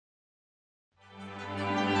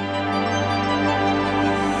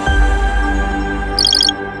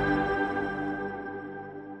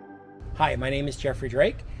Hi, my name is Jeffrey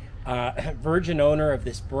Drake, virgin owner of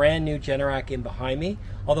this brand new Generac in behind me.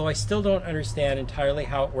 Although I still don't understand entirely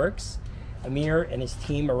how it works, Amir and his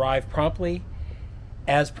team arrived promptly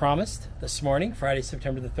as promised this morning, Friday,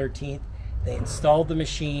 September the 13th. They installed the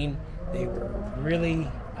machine. They were really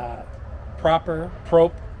proper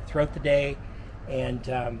throughout the day, and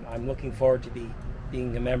I'm looking forward to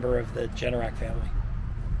being a member of the Generac family.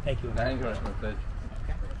 Thank you. Thank you very much. Okay.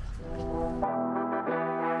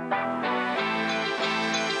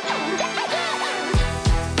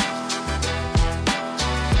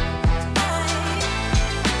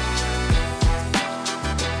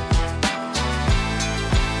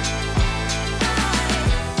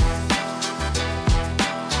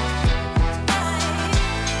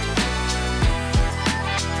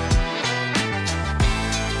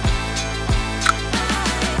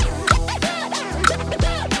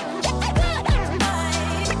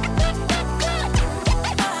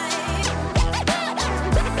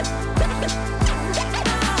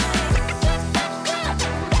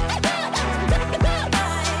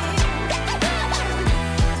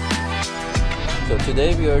 So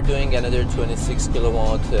today we are doing another 26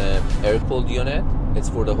 kilowatt air-cooled unit. It's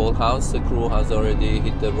for the whole house. The crew has already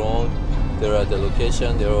hit the road. They're at the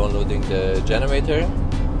location. They're unloading the generator.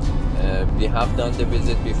 We have done the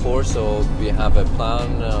visit before, so we have a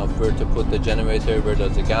plan of where to put the generator, where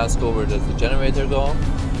does the gas go, where does the generator go.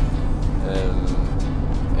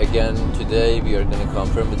 Again, today we are going to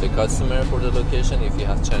confirm with the customer for the location if he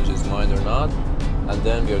has changed his mind or not. And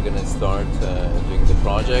then we are going to start doing the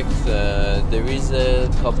project. There is a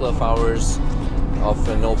couple of hours of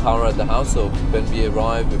no power at the house, so when we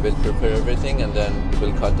arrive we will prepare everything and then we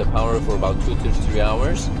will cut the power for about 2 to 3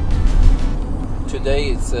 hours. Today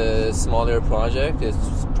it's a smaller project.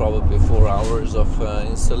 It's probably 4 hours of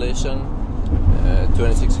installation.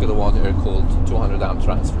 26 kilowatt air-cooled 200 amp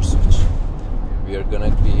transfer switch. We are going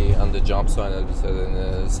to be on the job site, as we said,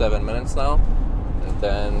 in 7 minutes now. And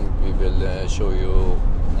then we will show you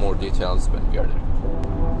more details when we are there.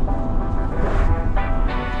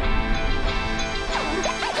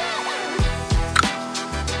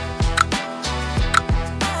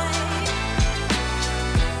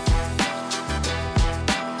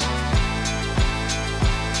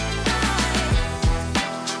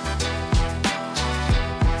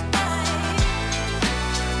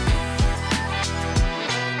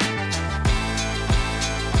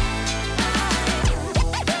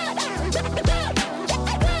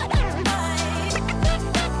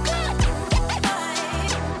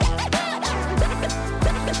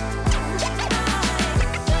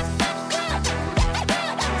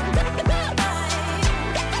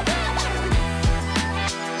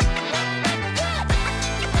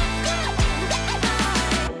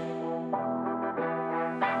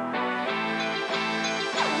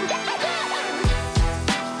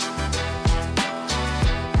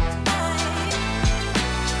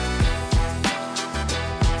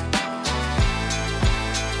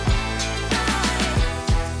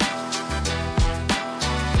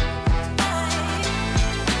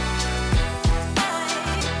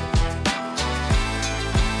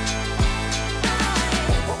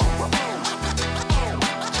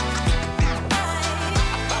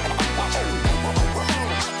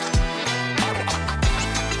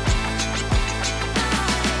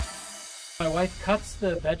 My wife cuts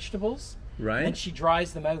the vegetables, Right. and she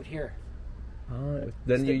dries them out here.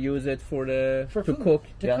 Then you use it for the For to food, cook.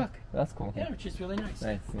 to Yeah, cook. that's cool. Yeah, which is really nice.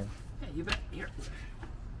 Nice. Yeah. Yeah, you bet. Here.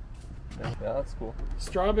 Yeah, that's cool.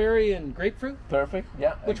 Strawberry and grapefruit? Perfect.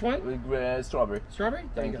 Yeah. Which one? Strawberry. Strawberry?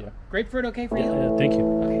 There Thank you go. you. Grapefruit okay for you? Yeah, thank you.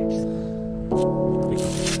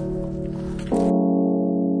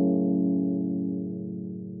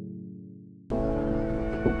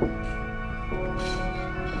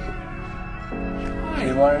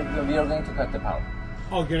 We are going to cut the power.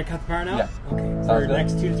 Oh, you're going to cut the power now? Yeah. Okay. Sounds For the good.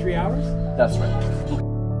 next 2 to 3 hours? That's right.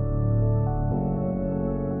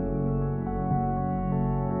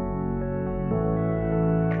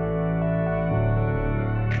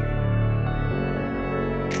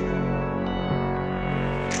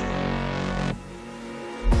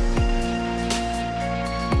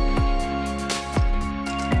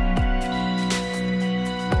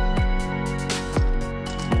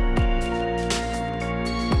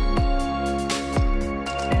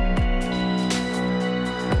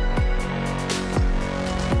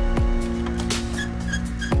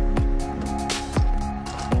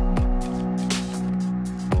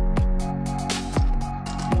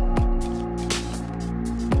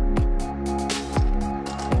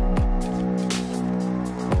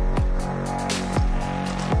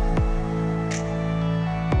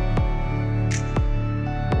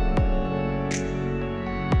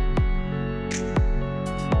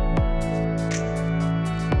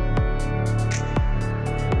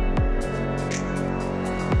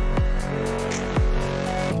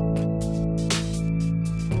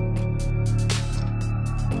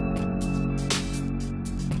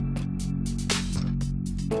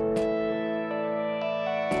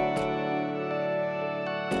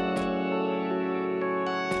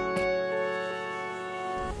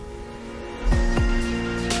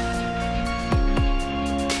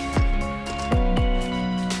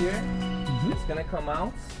 come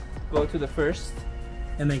out, go to the first,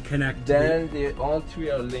 and then connect. Then all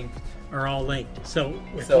three are linked. Are all linked. So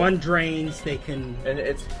if one drains, they can. And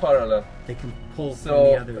it's parallel. They can pull from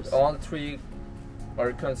the others. So all three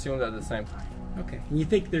are consumed at the same time. Okay. And you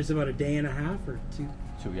think there's about a day and a half or two?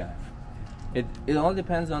 2, yeah. It all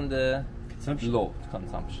depends on the consumption. Load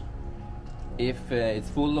consumption. If it's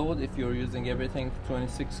full load, if you're using everything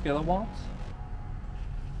 26 kilowatts,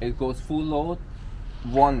 it goes full load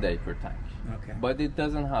 1 day per tank. Okay. But it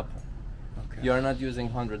doesn't happen. Okay. You're not using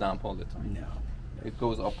 100 amp all the time. No. It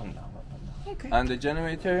goes up and down, up and down. Okay. And the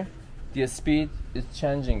generator, the speed is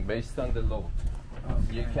changing based on the load.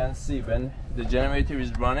 Okay. You can see when the generator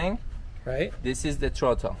is running, right? This is the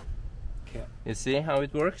throttle. Okay. You see how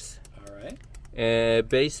it works? All right.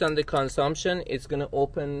 Based on the consumption, it's going to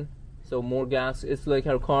open so more gas. It's like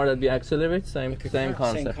our car that we accelerate, same concept. Same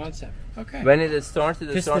concept. Okay. When it starts,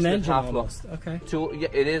 it starts with half load. Okay.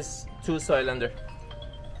 It is 2-cylinder.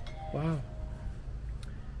 Wow.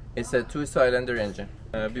 It's a 2-cylinder engine.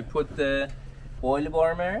 We put the oil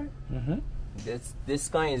warmer. Mm-hmm. This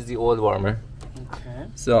guy is the oil warmer. Okay.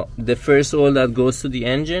 So the first oil that goes to the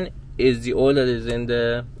engine is the oil that is in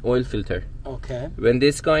the oil filter. Okay. When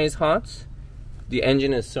this guy is hot, the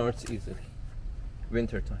engine starts easily.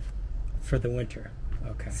 Winter time. For the winter.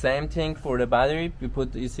 Okay. Same thing for the battery. We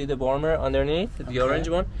put, you see the warmer underneath, the orange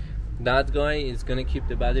one? That guy is going to keep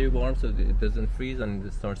the battery warm so it doesn't freeze and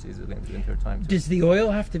it starts easily in the winter time too. Does the oil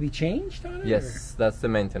have to be changed on it? Yes, that's the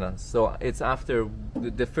maintenance. So it's after,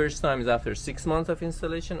 the first time is after 6 months of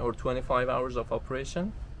installation or 25 hours of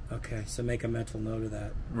operation. Okay, so make a mental note of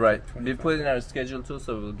that. Right. We put it in our schedule too,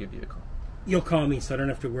 so we'll give you a call. You'll call me so I don't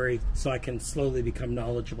have to worry, so I can slowly become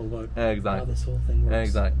knowledgeable about exactly. how this whole thing works.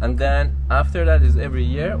 Exactly. And then after that is every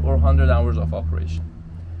year or 100 hours of operation.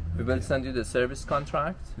 We will send you the service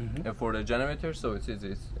contract for the generator, so it's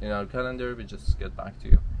in our calendar. We just get back to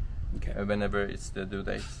you whenever it's the due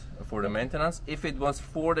date for the maintenance. If it was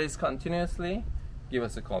 4 days continuously, give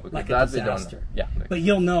us a call because like that a disaster. We don't know. Yeah, but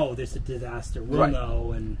you'll know there's a disaster. We'll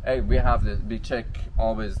know, and hey, we have this. We check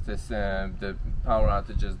always this the power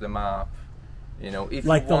outages, the map. You know, if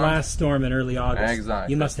like the last storm in early August.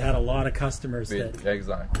 Exactly. You must have had a lot of customers that.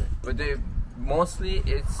 Exactly. But mostly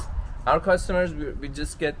it's our customers. We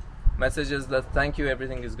just get messages that thank you,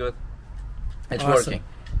 everything is good, it's working.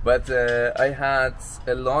 But I had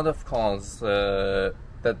a lot of calls that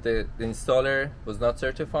the installer was not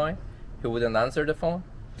certified, he wouldn't answer the phone.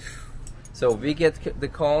 So we get the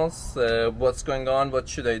calls, what's going on, what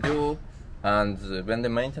should I do, and when the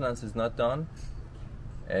maintenance is not done,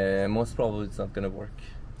 most probably it's not going to work.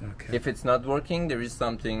 Okay. If it's not working, there is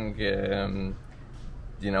something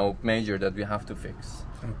you know, major that we have to fix.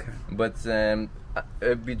 Okay. But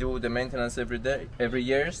we do the maintenance every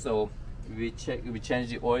year, so we change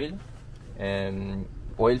the oil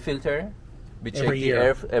filter. We check the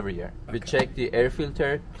air every year. We check the air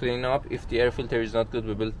filter, clean up. If the air filter is not good,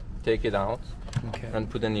 we will take it out and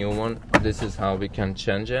put a new one. This is how we can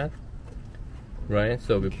change it, right?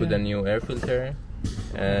 So we put a new air filter.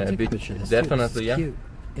 Definitely, yeah. Cute.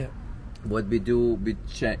 Yeah. What we do, we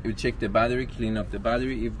check the battery, clean up the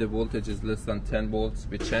battery. If the voltage is less than 10 volts,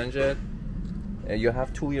 we change it. You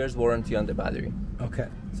have 2 years warranty on the battery. Okay.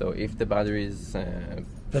 So if the battery is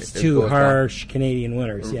that's too harsh Canadian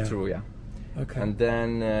winters. Yeah. True. Yeah. Okay. And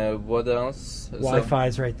then what else?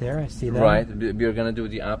 Wi-Fi's right there. I see that. Right. We're gonna do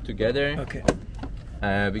the app together. Okay.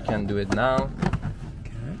 We can do it now.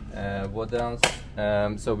 Okay. What else?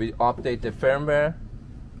 So we update the firmware.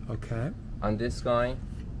 Okay. On this guy,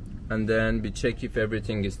 and then we check if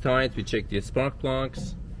everything is tight. We check the spark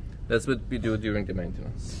plugs. That's what we do during the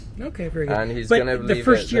maintenance. Okay, very good. And he's but gonna the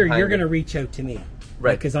first year you're gonna reach out to me,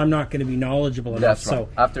 right? Because I'm not gonna be knowledgeable enough. That's right. So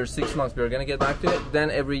after 6 months, we're gonna get back to it.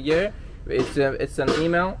 Then every year, it's an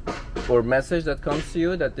email or message that comes to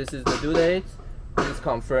you that this is the due date. Please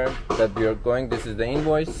confirm that we are going. This is the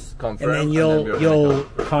invoice. Confirm. And then you'll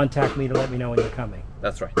contact me to let me know when you're coming.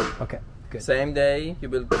 That's right. Okay. Good. Same day, you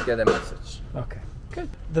will get a message. Okay. Good.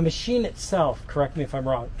 The machine itself, correct me if I'm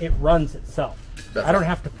wrong, it runs itself. I don't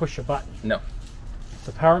have to push a button. No.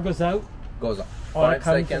 The power goes out. Goes on. 5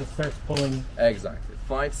 seconds. It starts pulling. Exactly.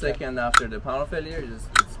 5 seconds after the power failure,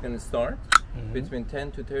 it's going to start. Between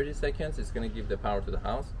 10 to 30 seconds, it's going to give the power to the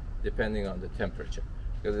house, depending on the temperature.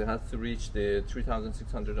 Because it has to reach the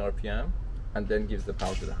 3,600 RPM and then gives the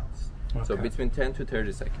power to the house. Okay. So between 10 to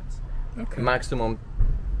 30 seconds. Okay. Maximum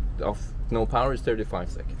of no power is 35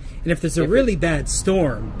 seconds. And if there's a really bad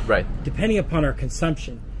storm, right, depending upon our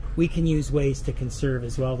consumption, we can use ways to conserve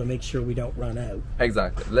as well to make sure we don't run out.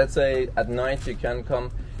 Exactly. Let's say at night you can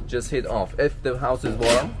come, just hit off. If the house is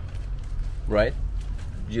warm, right,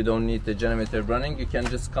 you don't need the generator running, you can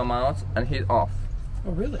just come out and hit off.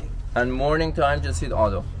 Oh, really? And morning time, just hit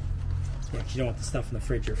auto. Yeah, 'cause you don't want the stuff in the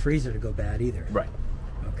fridge or freezer to go bad either. Right.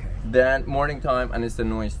 Okay. Then morning time, and it's the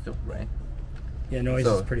noise too, right? Yeah, noise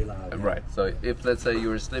is pretty loud. Yeah. Right. So if let's say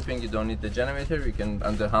you're sleeping, you don't need the generator, you can,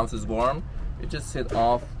 and the house is warm, you just hit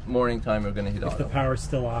off. Morning time, you're gonna hit auto. If the power's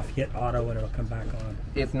still off, hit auto and it'll come back on.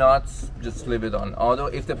 If not, just leave it on auto.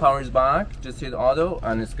 If the power is back, just hit auto,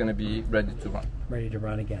 and it's gonna be ready to run. Ready to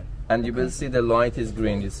run again. And you will see the light is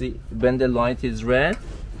green. You see, when the light is red,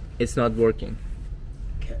 it's not working.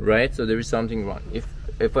 Okay. Right? So there is something wrong.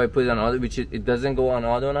 If I put it on auto, which it doesn't go on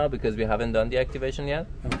auto now because we haven't done the activation yet.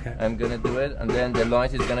 Okay. I'm gonna do it, and then the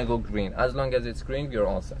light is gonna go green. As long as it's green, you're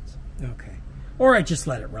all set. Okay. Or I just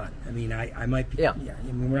let it run. I mean, I might be. Yeah. I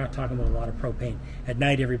mean, we're not talking about a lot of propane. At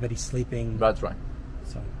night, everybody's sleeping. That's right.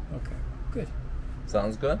 So, okay. Good.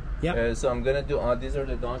 Sounds good? Yeah. So I'm gonna do, these are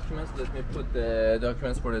the documents. Let me put the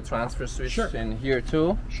documents for the transfer switch Sure. in here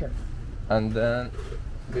too. Sure. And then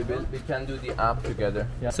we can do the app together.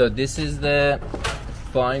 Yeah. So this is the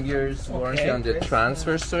 5 years warranty on the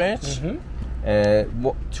transfer switch.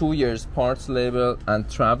 2 years parts label and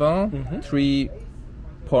travel. 3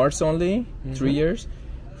 parts only, 3 years.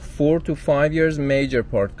 4 to 5 years major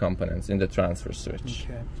part components in the transfer switch.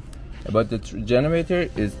 Okay. But the generator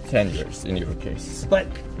is 10 years in your case. But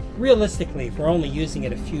realistically, if we're only using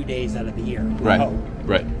it a few days out of the year,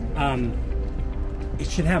 Right. It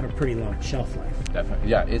should have a pretty long shelf life. Definitely.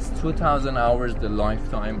 Yeah, it's 2,000 hours the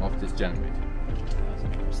lifetime of this generator.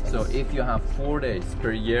 So if you have 4 days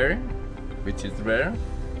per year, which is rare,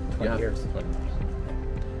 20 years. 20 years.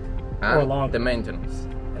 Or And longer. the maintenance.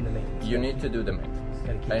 And the maintenance. You need to do the maintenance.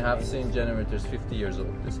 Gotta keep I the have maintenance. seen generators 50 years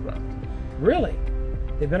old, this brand. Really?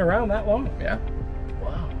 They've been around that long? Yeah.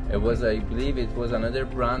 Wow. It was, I believe it was another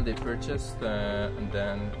brand they purchased and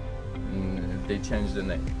then they changed the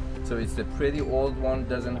name. So it's a pretty old one,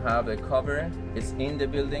 doesn't have a cover. It's in the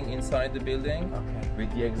building, inside the building, Okay.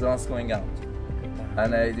 with the exhaust going out.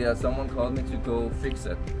 And someone called me to go fix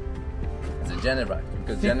it. It's a Generac.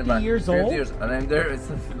 Because 50 years 50 old? years, and I'm there. It's,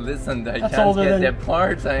 listen, I That's can't older get than- the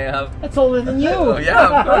parts. I have. That's older than you. Oh, yeah,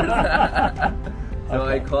 of course. So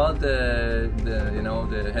Okay. I called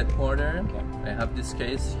the headquarter. I have this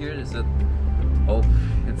case here. They said, "Oh,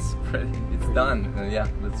 it's done. Yeah,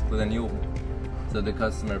 let's put a new one." So the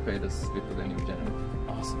customer paid us. We put a new generator.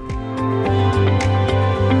 Awesome.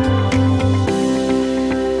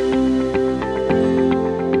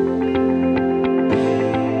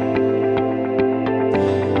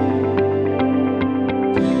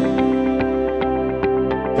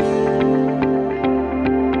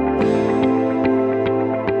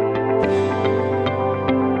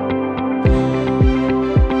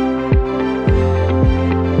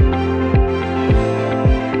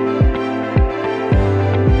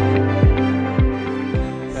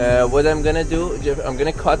 What I'm gonna do, Jeff, I'm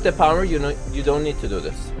gonna cut the power. You don't need to do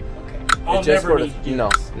this. Okay. I'll It's just never for need to do no,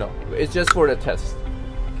 this. no. It's just for the test.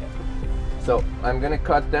 Okay. So I'm gonna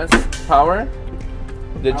cut this power.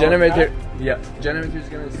 The Power generator, cut? yeah, generator is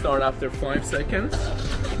gonna start after 5 seconds.